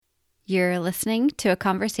You're listening to a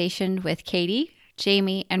conversation with Katie,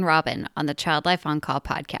 Jamie, and Robin on the Child Life On Call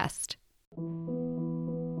podcast.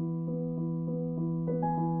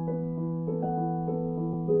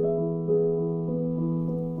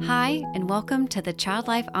 Hi, and welcome to the Child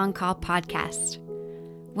Life On Call podcast.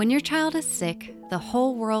 When your child is sick, the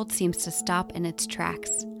whole world seems to stop in its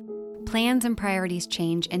tracks. Plans and priorities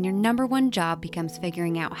change, and your number one job becomes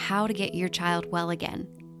figuring out how to get your child well again.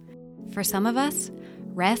 For some of us,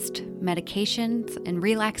 rest, medications, and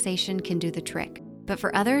relaxation can do the trick. But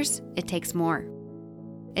for others, it takes more.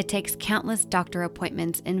 It takes countless doctor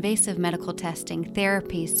appointments, invasive medical testing,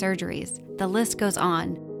 therapies, surgeries. The list goes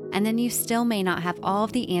on. And then you still may not have all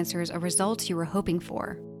of the answers or results you were hoping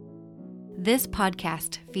for. This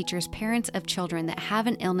podcast features parents of children that have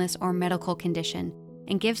an illness or medical condition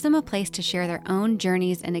and gives them a place to share their own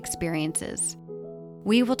journeys and experiences.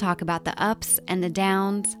 We will talk about the ups and the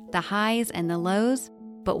downs, the highs and the lows,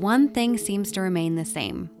 but one thing seems to remain the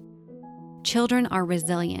same. Children are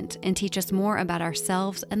resilient and teach us more about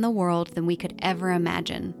ourselves and the world than we could ever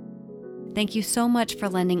imagine. Thank you so much for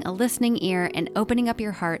lending a listening ear and opening up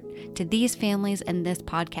your heart to these families and this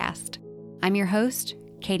podcast. I'm your host,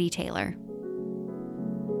 Katie Taylor.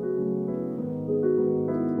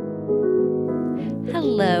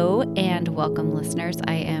 Hello and welcome, listeners.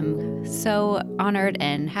 I am so honored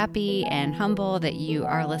and happy and humble that you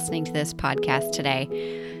are listening to this podcast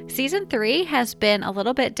today. Season 3 has been a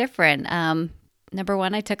little bit different. Number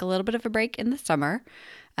one, I took a little bit of a break in the summer.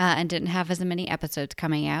 And didn't have as many episodes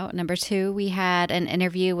coming out. Number 2, we had an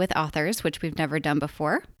interview with authors, which we've never done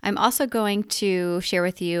before. I'm also going to share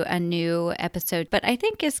with you a new episode, but I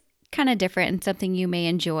think is kind of different and something you may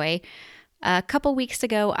enjoy. A couple weeks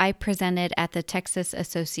ago, I presented at the Texas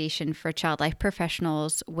Association for Child Life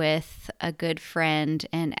Professionals with a good friend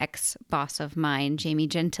and ex-boss of mine, Jamie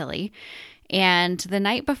Gentile. And the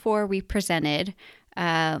night before we presented,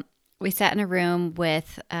 we sat in a room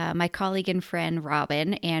with my colleague and friend,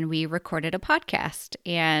 Robin, and we recorded a podcast.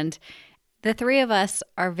 And the three of us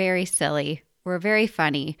are very silly. We're very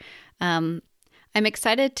funny. I'm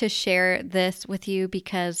excited to share this with you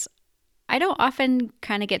because I don't often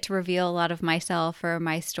kind of get to reveal a lot of myself or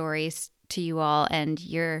my stories to you all, and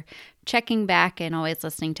you're checking back and always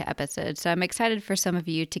listening to episodes. So I'm excited for some of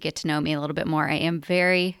you to get to know me a little bit more. I am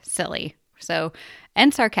very silly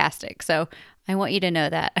and sarcastic. So I want you to know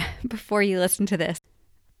that before you listen to this.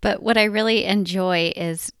 But what I really enjoy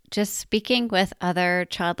is just speaking with other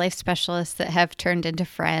child life specialists that have turned into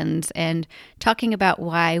friends and talking about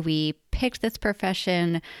why we picked this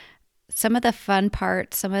profession, some of the fun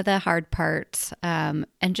parts, some of the hard parts, and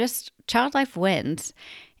just child life wins.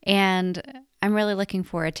 And I'm really looking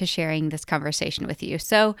forward to sharing this conversation with you.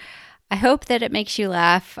 So I hope that it makes you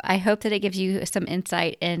laugh. I hope that it gives you some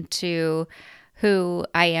insight into who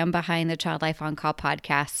I am behind the Child Life On Call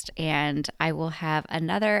podcast. And I will have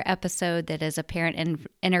another episode that is a parent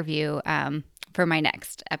interview for my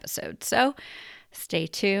next episode. So stay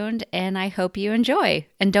tuned and I hope you enjoy.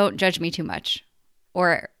 And don't judge me too much.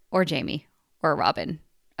 Or Jamie or Robin.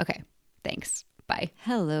 Okay, thanks. Bye.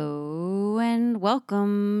 Hello and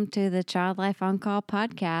welcome to the Child Life On Call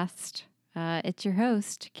podcast. It's your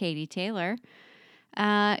host, Katie Taylor.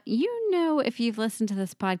 You know, if you've listened to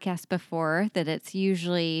this podcast before, that it's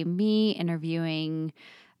usually me interviewing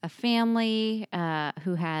a family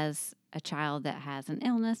who has a child that has an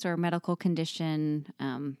illness or a medical condition,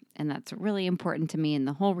 and that's really important to me and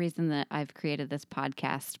the whole reason that I've created this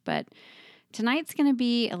podcast. But tonight's going to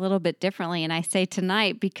be a little bit differently, and I say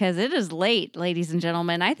tonight because it is late, ladies and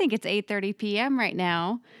gentlemen. I think it's 8:30 p.m. right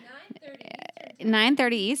now.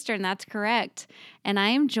 9:30 Eastern, that's correct. And I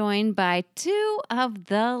am joined by two of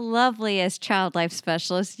the loveliest child life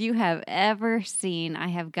specialists you have ever seen. I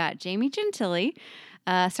have got Jamie Gentile,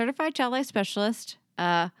 certified child life specialist,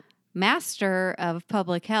 master of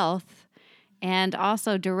public health, and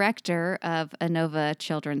also director of Inova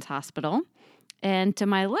Children's Hospital. And to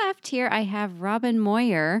my left here, I have Robin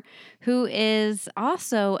Moyer, who is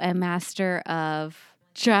also a master of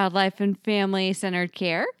child life and family-centered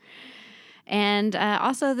care. And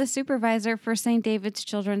also the supervisor for St. David's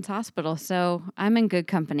Children's Hospital. So I'm in good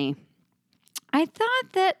company. I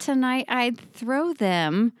thought that tonight I'd throw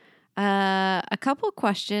them a couple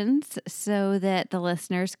questions so that the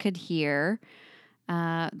listeners could hear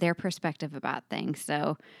their perspective about things.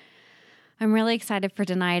 So I'm really excited for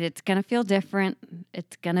tonight. It's going to feel different.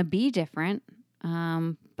 It's going to be different.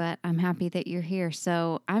 But I'm happy that you're here.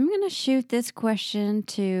 So I'm going to shoot this question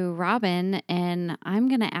to Robin, and I'm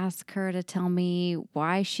going to ask her to tell me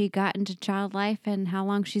why she got into child life and how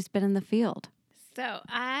long she's been in the field. So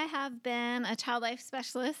I have been a child life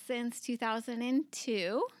specialist since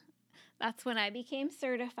 2002. That's when I became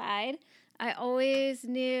certified. I always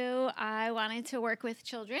knew I wanted to work with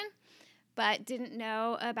children, but didn't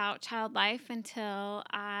know about child life until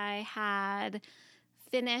I had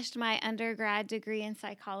finished my undergrad degree in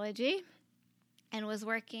psychology and was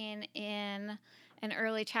working in an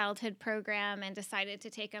early childhood program and decided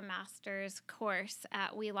to take a master's course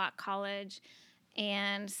at Wheelock College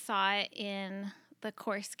and saw it in the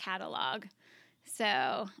course catalog.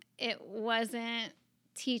 So it wasn't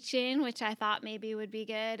teaching, which I thought maybe would be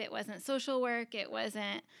good. It wasn't social work. It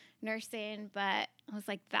wasn't nursing, but I was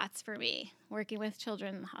like, that's for me, working with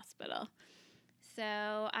children in the hospital.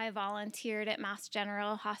 So I volunteered at Mass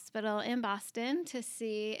General Hospital in Boston to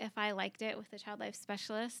see if I liked it with the child life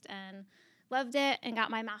specialist, and loved it and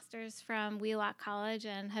got my master's from Wheelock College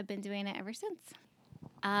and have been doing it ever since.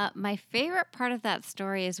 My favorite part of that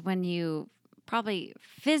story is when you probably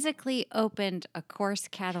physically opened a course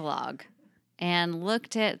catalog and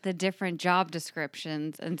looked at the different job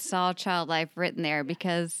descriptions and saw child life written there,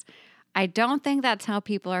 because I don't think that's how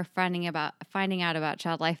people are finding out about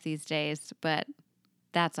child life these days, but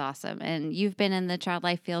that's awesome. And you've been in the child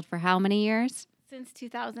life field for how many years? Since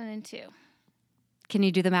 2002. Can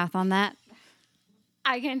you do the math on that?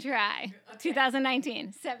 I can try. Okay.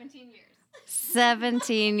 2019, 17 years.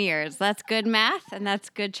 17 years. That's good math, and that's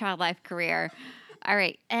good child life career. All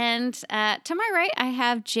right. And to my right, I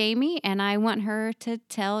have Jamie, and I want her to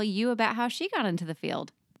tell you about how she got into the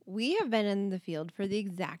field. We have been in the field for the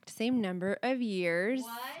exact same number of years.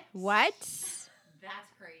 What?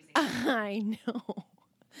 That's crazy. I know.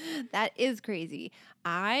 That is crazy.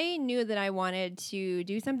 I knew that I wanted to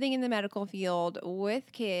do something in the medical field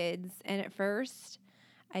with kids, and at first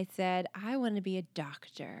I said, I want to be a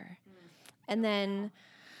doctor. And then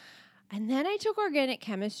I took organic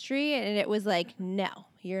chemistry, and it was like, no,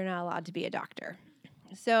 you're not allowed to be a doctor.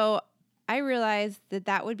 So I realized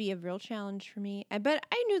that would be a real challenge for me. But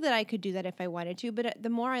I knew that I could do that if I wanted to. But the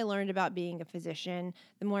more I learned about being a physician,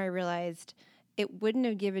 the more I realized it wouldn't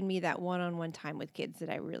have given me that one-on-one time with kids that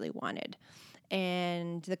I really wanted,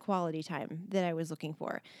 and the quality time that I was looking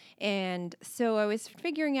for. And so I was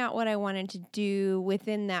figuring out what I wanted to do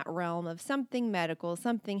within that realm of something medical,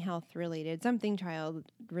 something health related, something child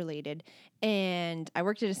related. And I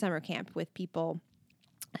worked at a summer camp with people,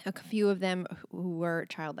 a few of them who were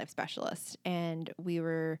child life specialists, and we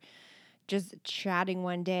were just chatting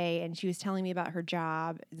one day, and she was telling me about her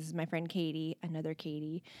job. This is my friend Katie, another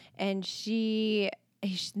Katie, and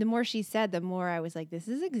the more she said, the more I was like, this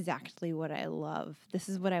is exactly what I love. This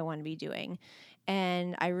is what I want to be doing.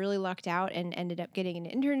 And I really lucked out and ended up getting an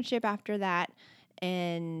internship after that,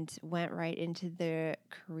 and went right into the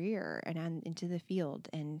career and into the field.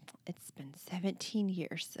 And it's been 17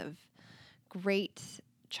 years of great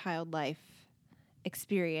child life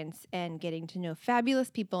experience and getting to know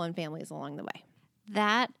fabulous people and families along the way.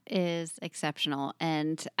 That is exceptional.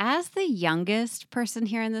 And as the youngest person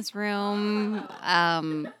here in this room,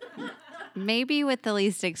 maybe with the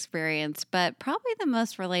least experience, but probably the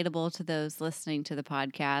most relatable to those listening to the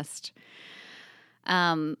podcast,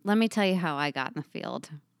 let me tell you how I got in the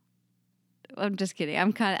field. I'm just kidding.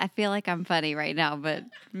 I feel like I'm funny right now, but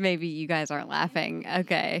maybe you guys aren't laughing.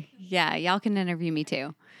 Okay. Yeah, y'all can interview me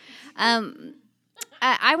too.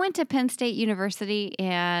 I went to Penn State University,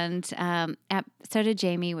 and so did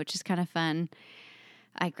Jamie, which is kind of fun.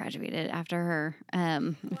 I graduated after her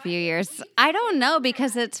a few years. I don't know,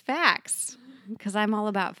 because it's facts, because I'm all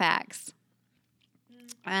about facts.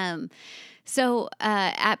 So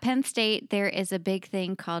at Penn State, there is a big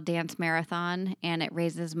thing called Dance Marathon, and it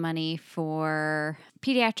raises money for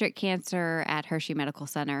pediatric cancer at Hershey Medical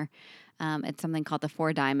Center. It's something called the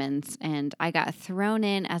Four Diamonds, and I got thrown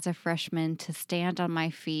in as a freshman to stand on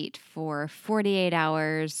my feet for 48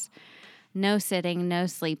 hours, no sitting, no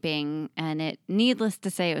sleeping, and needless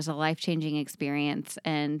to say, it was a life-changing experience,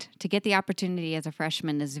 and to get the opportunity as a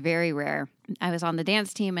freshman is very rare. I was on the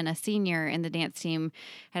dance team, and a senior in the dance team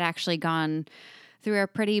had actually gone through a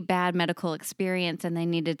pretty bad medical experience, and they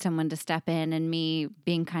needed someone to step in, and me,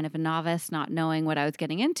 being kind of a novice, not knowing what I was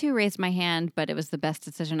getting into, raised my hand, but it was the best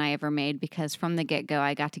decision I ever made, because from the get-go,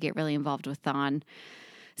 I got to get really involved with Thon.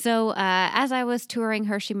 So as I was touring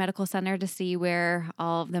Hershey Medical Center to see where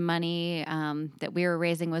all of the money that we were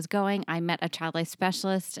raising was going, I met a child life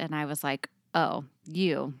specialist, and I was like, oh,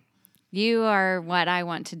 you are what I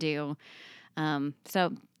want to do.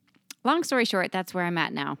 So long story short, that's where I'm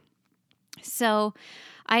at now. So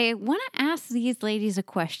I want to ask these ladies a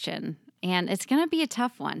question, and it's going to be a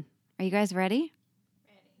tough one. Are you guys ready?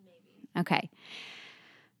 Ready, maybe. Okay.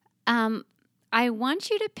 I want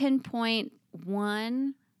you to pinpoint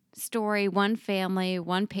one story, one family,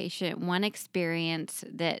 one patient, one experience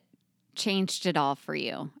that changed it all for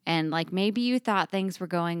you? And like maybe you thought things were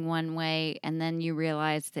going one way and then you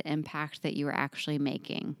realized the impact that you were actually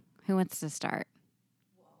making. Who wants to start?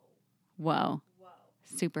 Whoa.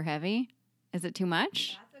 Super heavy? Is it too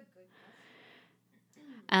much? That's a good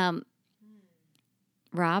question.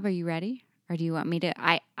 Rob, are you ready? Or do you want me to?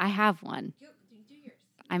 I have one. Do yours.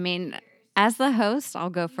 I mean, as the host, I'll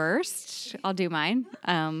go first. I'll do mine.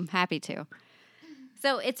 Happy to.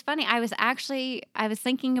 So it's funny. I was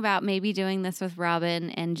thinking about maybe doing this with Robin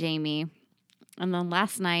and Jamie. And then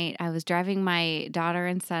last night I was driving my daughter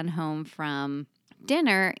and son home from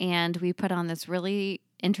dinner, and we put on this really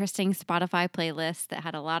interesting Spotify playlist that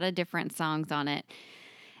had a lot of different songs on it.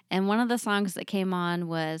 And one of the songs that came on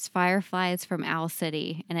was Fireflies from Owl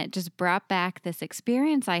City. And it just brought back this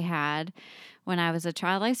experience I had when I was a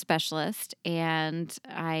child life specialist and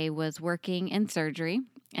I was working in surgery.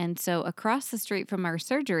 And so across the street from our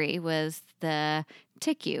surgery was the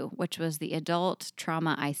TICU, which was the Adult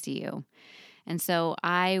Trauma ICU. And so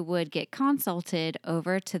I would get consulted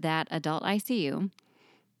over to that adult ICU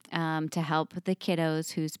to help the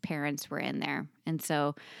kiddos whose parents were in there. And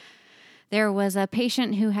so there was a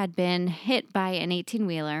patient who had been hit by an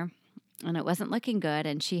 18-wheeler, and it wasn't looking good,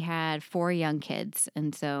 and she had 4 young kids.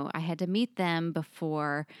 And so I had to meet them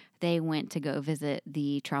before they went to go visit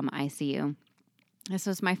the trauma ICU. This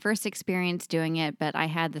was my first experience doing it, but I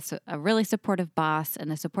had a really supportive boss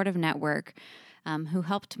and a supportive network who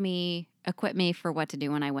helped me, equip me for what to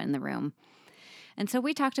do when I went in the room. And so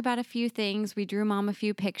we talked about a few things. We drew Mom a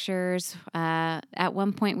few pictures. At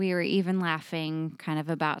one point, we were even laughing kind of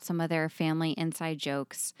about some of their family inside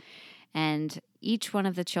jokes. And each one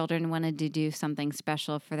of the children wanted to do something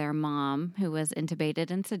special for their mom, who was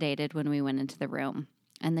intubated and sedated when we went into the room.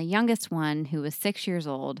 And the youngest one, who was 6 years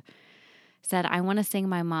old, said, "I want to sing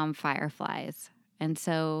my mom Fireflies." And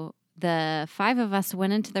so the 5 of us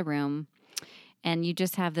went into the room, and you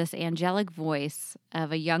just have this angelic voice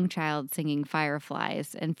of a young child singing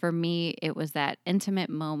Fireflies. And for me, it was that intimate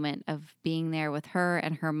moment of being there with her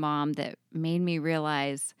and her mom that made me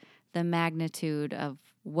realize the magnitude of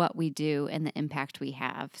what we do and the impact we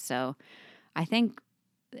have. So I think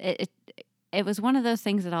it was one of those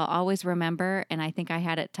things that I'll always remember, and I think I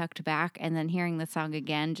had it tucked back. And then hearing the song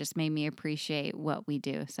again just made me appreciate what we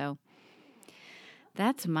do. So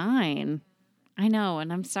that's mine. I know,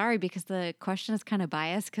 and I'm sorry because the question is kind of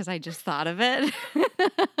biased because I just thought of it.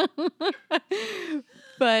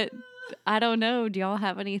 But I don't know. Do y'all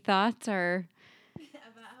have any thoughts or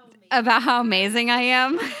about how amazing I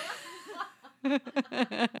am?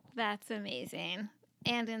 That's amazing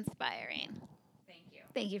and inspiring. Thank you.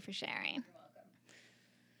 Thank you for sharing. You're welcome.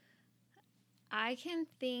 I can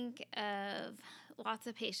think of lots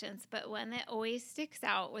of patients, but one that always sticks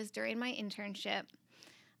out was during my internship.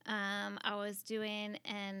 I was doing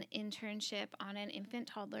an internship on an infant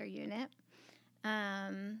toddler unit,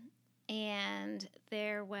 and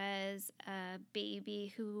there was a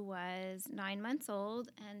baby who was 9 months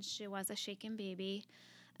old, and she was a shaken baby.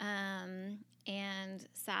 And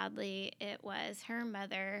sadly, it was her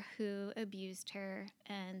mother who abused her,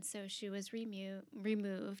 and so she was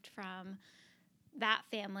removed from that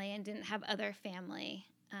family and didn't have other family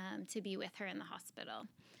to be with her in the hospital.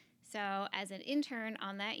 So as an intern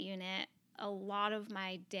on that unit, a lot of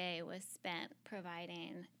my day was spent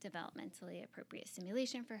providing developmentally appropriate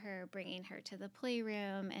stimulation for her, bringing her to the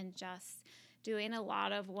playroom, and just doing a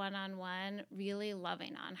lot of one-on-one, really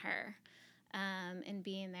loving on her, and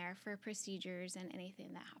being there for procedures and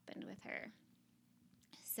anything that happened with her.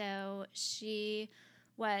 So she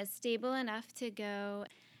was stable enough to go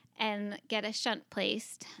and get a shunt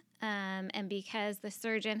placed. And because the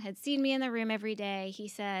surgeon had seen me in the room every day, he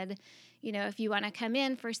said, you know, if you want to come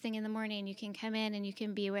in first thing in the morning, you can come in and you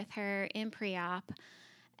can be with her in pre-op,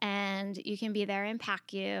 and you can be there in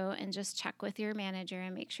PACU and just check with your manager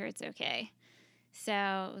and make sure it's okay.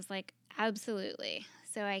 So it was like, absolutely.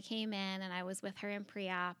 So I came in and I was with her in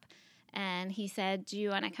pre-op, and he said, do you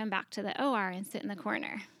want to come back to the OR and sit in the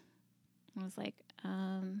corner? I was like,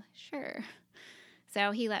 sure.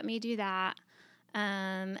 So he let me do that.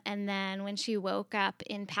 And then when she woke up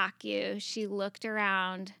in PACU, she looked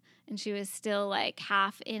around and she was still like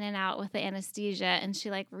half in and out with the anesthesia, and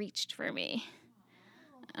she like reached for me.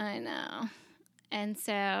 I know. And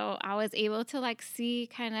so I was able to like see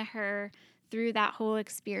kind of her through that whole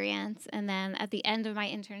experience. And then at the end of my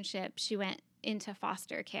internship, she went into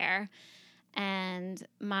foster care, and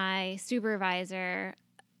my supervisor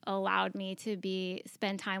allowed me to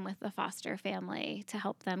spend time with the foster family to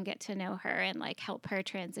help them get to know her and like help her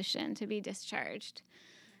transition to be discharged.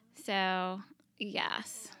 So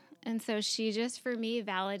yes, And so she just, for me,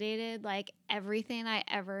 validated like everything I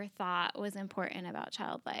ever thought was important about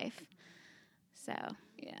child life. So,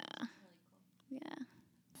 yeah. Yeah.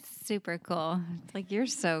 Super cool. It's like, you're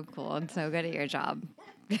so cool and so good at your job.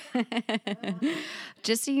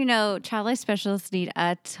 Just so you know, child life specialists need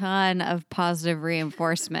a ton of positive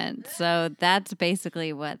reinforcement. So that's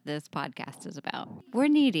basically what this podcast is about. We're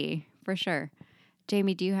needy, for sure.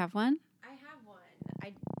 Jamie, do you have one? I have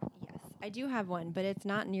one. Yes, I do have one, but it's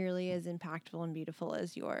not nearly as impactful and beautiful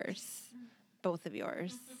as yours. Both of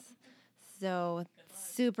yours. So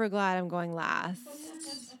super glad I'm going last.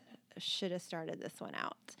 Should have started this one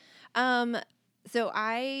out. So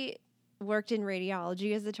I worked in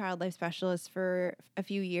radiology as a child life specialist for a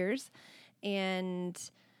few years, and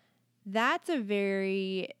that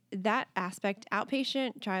aspect,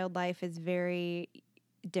 outpatient child life, is very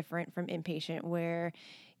different from inpatient, where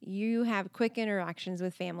you have quick interactions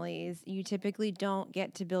with families. You typically don't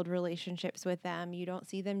get to build relationships with them. You don't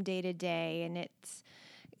see them day to day, and it's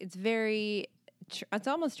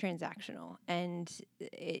almost transactional, and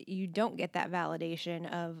you don't get that validation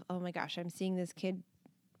of, oh my gosh, I'm seeing this kid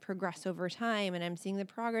progress over time, and I'm seeing the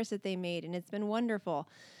progress that they made, and it's been wonderful.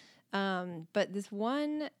 But this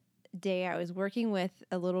one day I was working with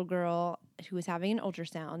a little girl who was having an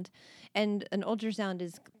ultrasound, and an ultrasound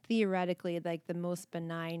is theoretically like the most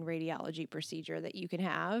benign radiology procedure that you can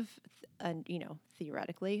have, and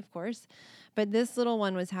theoretically, of course. But this little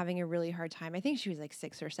one was having a really hard time. I think she was like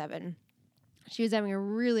 6 or 7. She was having a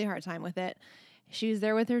really hard time with it. She was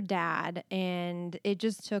there with her dad, and it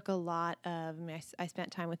just took a lot of, I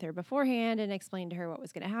spent time with her beforehand and explained to her what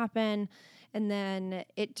was going to happen. And then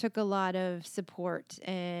it took a lot of support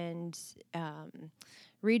and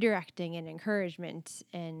redirecting and encouragement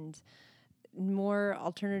and more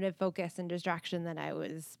alternative focus and distraction than I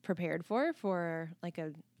was prepared for like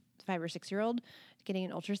a 5 or 6-year-old getting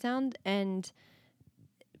an ultrasound. And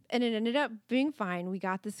it ended up being fine. We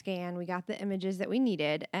got the scan, we got the images that we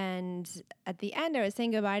needed. And at the end, I was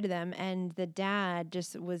saying goodbye to them. And the dad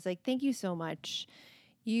just was like, thank you so much.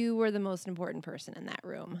 You were the most important person in that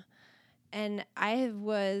room. And I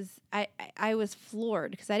was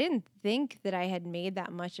floored, because I didn't think that I had made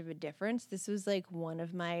that much of a difference. This was like one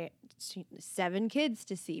of my 7 kids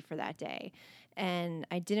to see for that day. And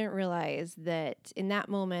I didn't realize that in that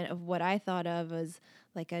moment of what I thought of as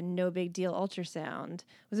like a no big deal ultrasound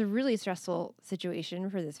was a really stressful situation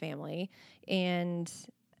for this family. And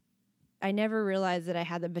I never realized that I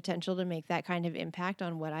had the potential to make that kind of impact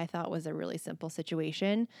on what I thought was a really simple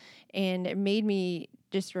situation. And it made me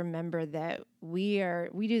just remember that we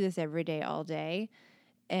do this every day, all day.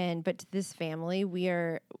 But to this family, we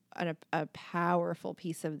are a powerful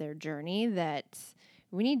piece of their journey, that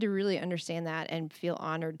we need to really understand that and feel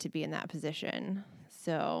honored to be in that position.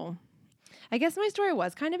 So I guess my story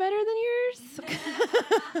was kind of better than yours.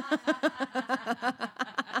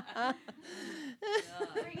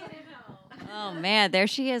 Oh, man, there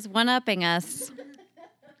she is, one-upping us.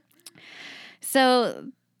 So,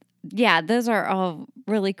 yeah, those are all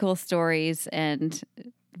really cool stories and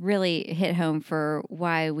really hit home for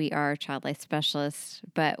why we are child life specialists.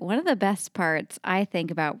 But one of the best parts, I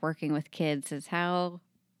think, about working with kids is how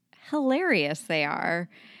hilarious they are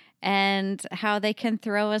and how they can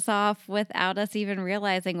throw us off without us even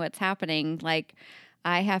realizing what's happening. Like,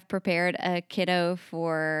 I have prepared a kiddo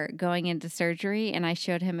for going into surgery, and I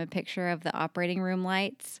showed him a picture of the operating room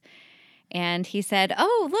lights. And he said,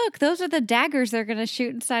 oh, look, those are the daggers they're going to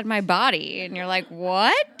shoot inside my body. And you're like,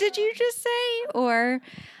 what did you just say? Or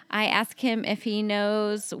I asked him if he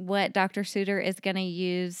knows what Dr. Suter is going to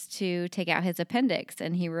use to take out his appendix.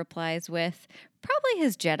 And he replies with probably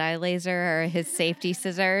his Jedi laser or his safety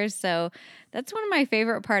scissors. So that's one of my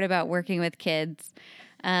favorite part about working with kids.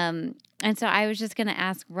 And so I was just going to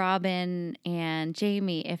ask Robin and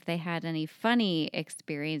Jamie if they had any funny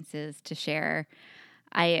experiences to share.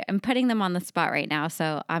 I am putting them on the spot right now,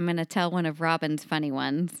 so I'm going to tell one of Robin's funny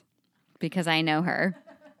ones because I know her.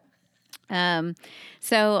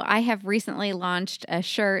 So I have recently launched a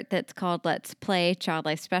shirt that's called Let's Play Child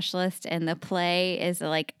Life Specialist, and the play is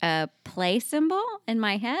like a play symbol in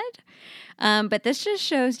my head. But this just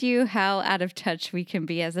shows you how out of touch we can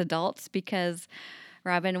be as adults, because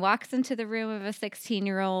Robin walks into the room of a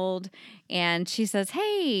 16-year-old and she says,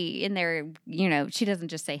 hey, in there, she doesn't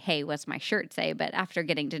just say, hey, what's my shirt say? But after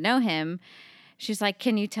getting to know him, she's like,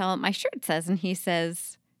 can you tell what my shirt says? And he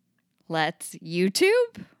says, let's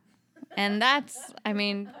YouTube. And that's,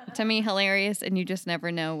 to me, hilarious. And you just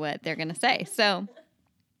never know what they're going to say. So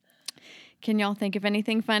can y'all think of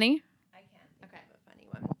anything funny? I can. Okay. I have a funny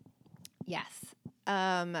one. Yes.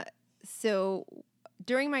 So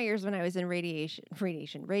during my years when I was in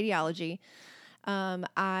radiology,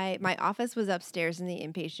 my office was upstairs in the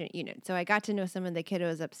inpatient unit. So I got to know some of the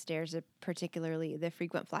kiddos upstairs, particularly the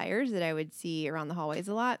frequent flyers that I would see around the hallways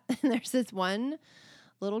a lot. And there's this one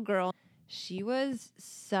little girl. She was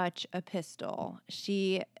such a pistol.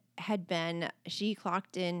 She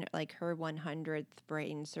clocked in like her 100th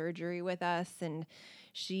brain surgery with us, and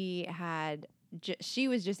she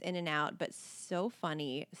was just in and out, but so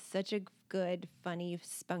funny, such a good, funny,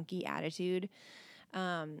 spunky attitude.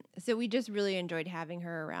 So we just really enjoyed having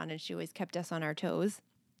her around, and she always kept us on our toes.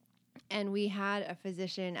 And we had a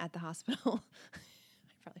physician at the hospital. I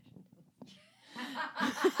probably shouldn't.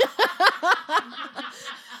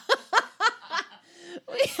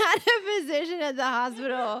 We had a physician at the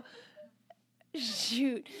hospital.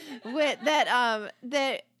 Shoot, with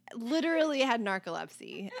that literally had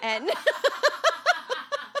narcolepsy, and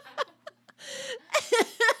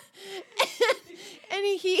and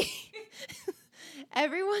he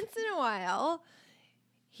every once in a while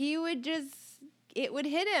it would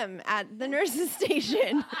hit him at the nurse's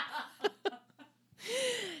station.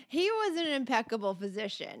 He was an impeccable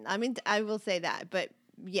physician. I mean, I will say that, but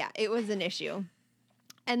yeah, it was an issue.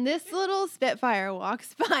 And this little Spitfire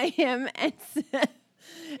walks by him,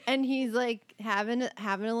 and he's like having a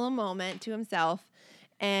little moment to himself.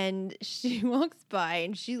 And she walks by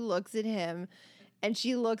and she looks at him, and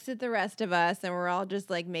she looks at the rest of us, and we're all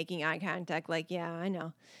just like making eye contact, like, yeah, I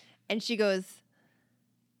know. And she goes,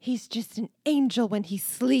 "He's just an angel when he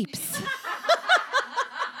sleeps."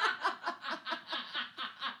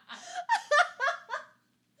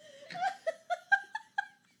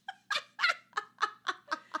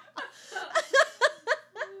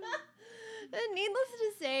 Needless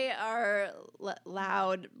to say, our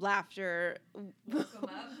loud laughter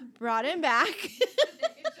brought him back.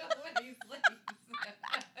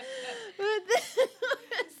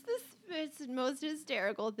 It's the most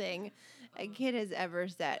hysterical thing a kid has ever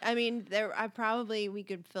said. I mean, we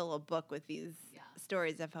could fill a book with these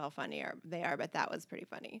stories of how funny they are, but that was pretty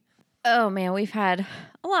funny. Oh, man, we've had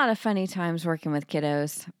a lot of funny times working with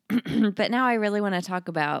kiddos. But now I really want to talk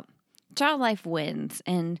about child life wins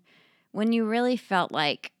and when you really felt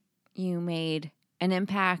like you made an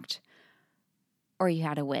impact or you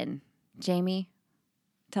had a win. Jamie,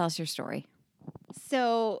 tell us your story.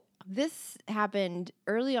 So this happened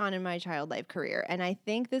early on in my child life career, and I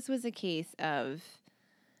think this was a case of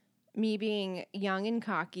me being young and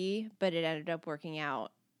cocky, but it ended up working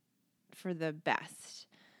out for the best.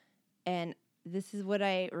 And this is what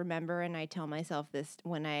I remember, and I tell myself this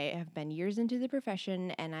when I have been years into the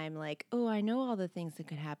profession, and I'm like, oh, I know all the things that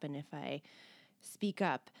could happen if I speak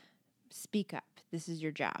up. Speak up. This is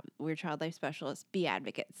your job. We're child life specialists. Be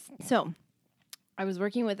advocates. So I was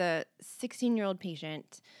working with a 16-year-old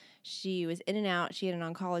patient. She was in and out. She had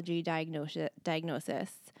an oncology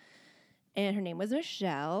diagnosis, and her name was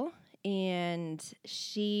Michelle, and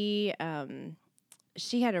she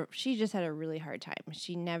just had a really hard time.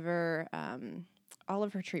 She never, all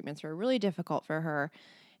of her treatments were really difficult for her,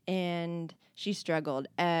 and she struggled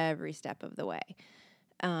every step of the way.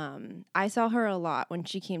 I saw her a lot when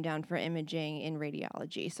she came down for imaging in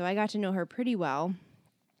radiology, so I got to know her pretty well.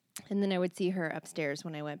 And then I would see her upstairs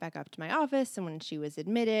when I went back up to my office, and when she was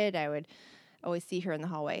admitted, I would always see her in the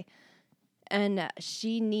hallway. And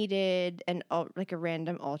she needed a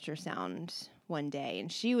random ultrasound one day,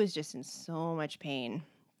 and she was just in so much pain.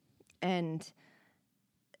 And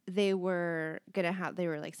they were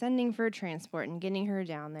like sending for transport and getting her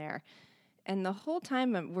down there. And the whole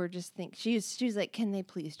time we're just she's like, can they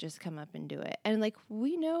please just come up and do it? And like,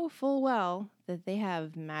 we know full well that they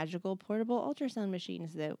have magical portable ultrasound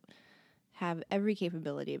machines that have every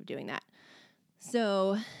capability of doing that.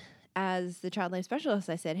 So as the child life specialist,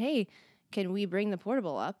 I said, hey, can we bring the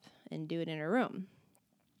portable up and do it in her room?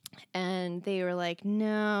 And they were like,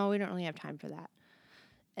 no, we don't really have time for that.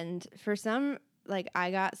 And for some, like, I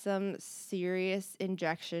got some serious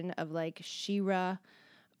injection of like She-Ra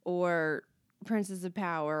or Princess of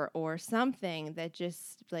Power or something that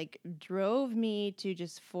just like drove me to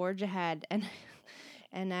just forge ahead.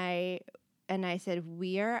 And I said,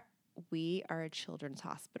 we are a children's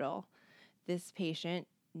hospital. This patient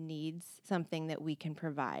needs something that we can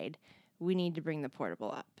provide. We need to bring the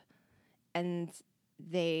portable up. And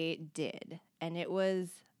they did. And it was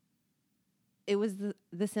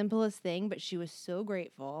the simplest thing, but she was so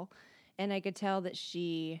grateful. And I could tell that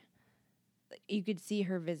you could see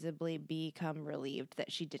her visibly become relieved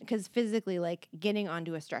that she didn't, because physically, like, getting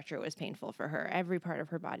onto a stretcher was painful for her. Every part of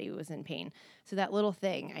her body was in pain. So that little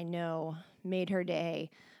thing, I know, made her day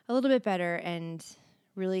a little bit better and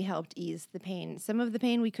really helped ease the pain. Some of the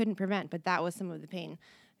pain we couldn't prevent, but that was some of the pain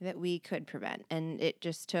that we could prevent. And it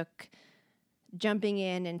just took jumping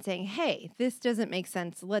in and saying, hey, this doesn't make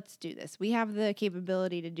sense. Let's do this. We have the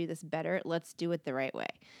capability to do this better. Let's do it the right way.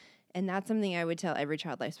 And that's something I would tell every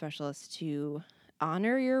child life specialist, to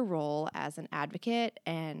honor your role as an advocate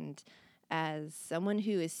and as someone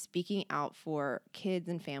who is speaking out for kids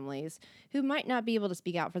and families who might not be able to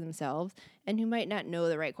speak out for themselves and who might not know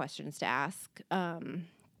the right questions to ask.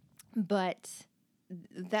 But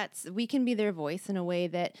we can be their voice in a way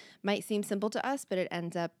that might seem simple to us, but it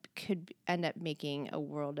could end up making a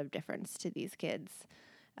world of difference to these kids.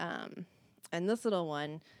 And this little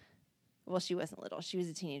one, well, she wasn't little, she was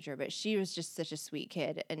a teenager, but she was just such a sweet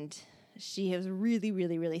kid. And she was really,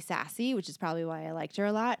 really, really sassy, which is probably why I liked her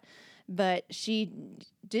a lot. But she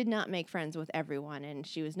did not make friends with everyone, and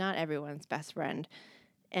she was not everyone's best friend.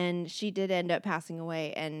 And she did end up passing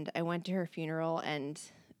away, and I went to her funeral, and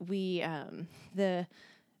we,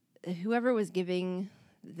 whoever was doing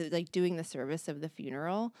the service of the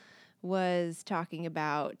funeral was talking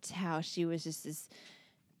about how she was just this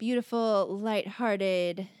beautiful,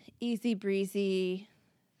 lighthearted, easy breezy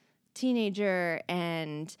teenager,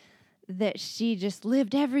 and that she just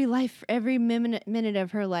lived every minute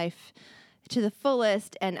of her life to the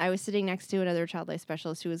fullest. And I was sitting next to another child life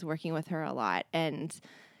specialist who was working with her a lot, and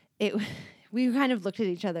we kind of looked at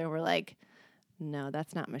each other and were like, no,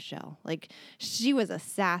 that's not Michelle. Like, she was a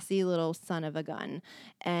sassy little son of a gun.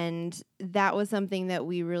 And that was something that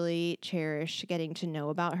we really cherished, getting to know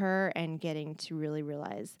about her and getting to really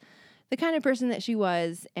realize the kind of person that she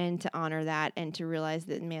was, and to honor that and to realize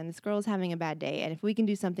that, man, this girl is having a bad day. And if we can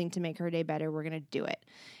do something to make her day better, we're going to do it.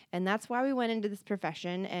 And that's why we went into this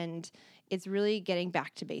profession. And it's really getting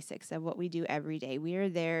back to basics of what we do every day. We are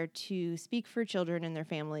there to speak for children and their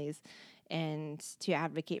families and to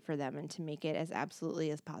advocate for them and to make it as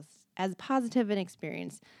absolutely as positive an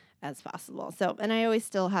experience as possible. So, and I always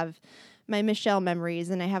still have my Michelle memories,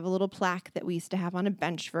 and I have a little plaque that we used to have on a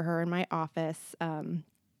bench for her in my office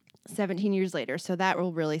 17 years later. So that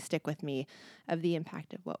will really stick with me, of the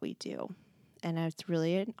impact of what we do. And it's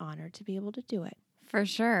really an honor to be able to do it. For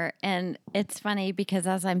sure. And it's funny because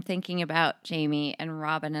as I'm thinking about Jamie and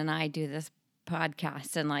Robin and I do this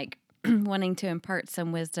podcast and like wanting to impart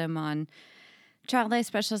some wisdom on child life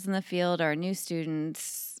specialists in the field or new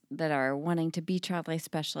students that are wanting to be child life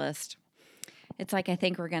specialists, it's like I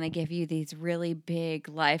think we're going to give you these really big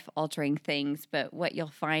life-altering things, but what you'll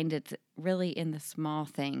find, it's really in the small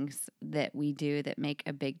things that we do that make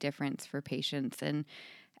a big difference for patients. And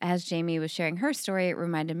as Jamie was sharing her story, it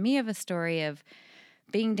reminded me of a story of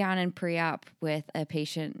being down in pre-op with a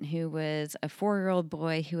patient who was a 4-year-old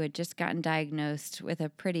boy who had just gotten diagnosed with a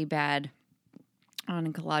pretty bad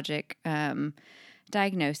oncologic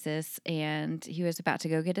diagnosis, and he was about to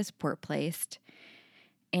go get his port placed.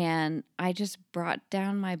 And I just brought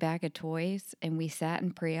down my bag of toys, and we sat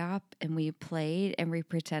in pre-op, and we played, and we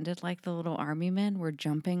pretended like the little army men were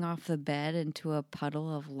jumping off the bed into a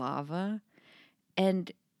puddle of lava.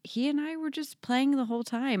 And he and I were just playing the whole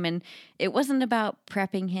time. And it wasn't about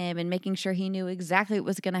prepping him and making sure he knew exactly what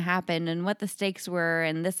was going to happen and what the stakes were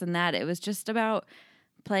and this and that. It was just about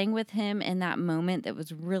playing with him in that moment that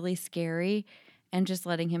was really scary and just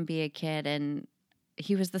letting him be a kid. And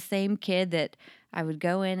he was the same kid that I would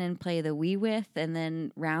go in and play the Wii with, and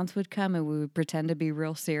then rounds would come and we would pretend to be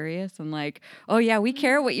real serious and like, oh yeah, we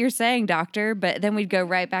care what you're saying, doctor. But then we'd go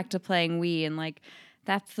right back to playing Wii. And like,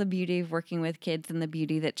 that's the beauty of working with kids and the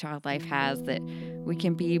beauty that Child Life has, that we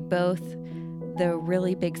can be both the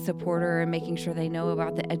really big supporter and making sure they know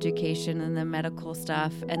about the education and the medical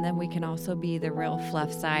stuff. And then we can also be the real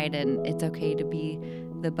fluff side, and it's okay to be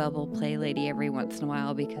the bubble play lady every once in a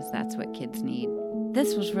while because that's what kids need.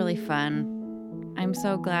 This was really fun. I'm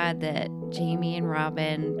so glad that Jamie and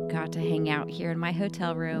Robin got to hang out here in my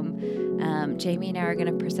hotel room. Jamie and I are going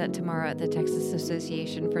to present tomorrow at the Texas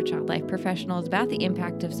Association for Child Life Professionals about the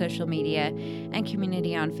impact of social media and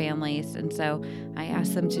community on families. And so I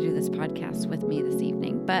asked them to do this podcast with me this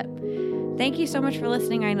evening. But thank you so much for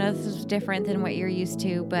listening. I know this is different than what you're used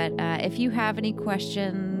to, but if you have any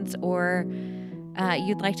questions or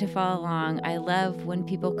you'd like to follow along, I love when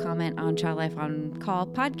people comment on Child Life on Call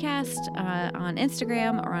podcast on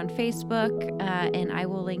Instagram or on Facebook, and I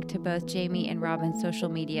will link to both Jamie and Robin's social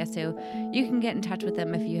media so you can get in touch with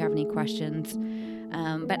them if you have any questions.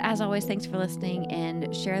 But as always, thanks for listening,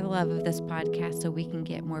 and share the love of this podcast so we can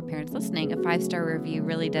get more parents listening. A 5-star review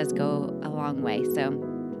really does go a long way.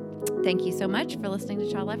 So thank you so much for listening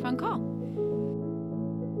to Child Life on Call.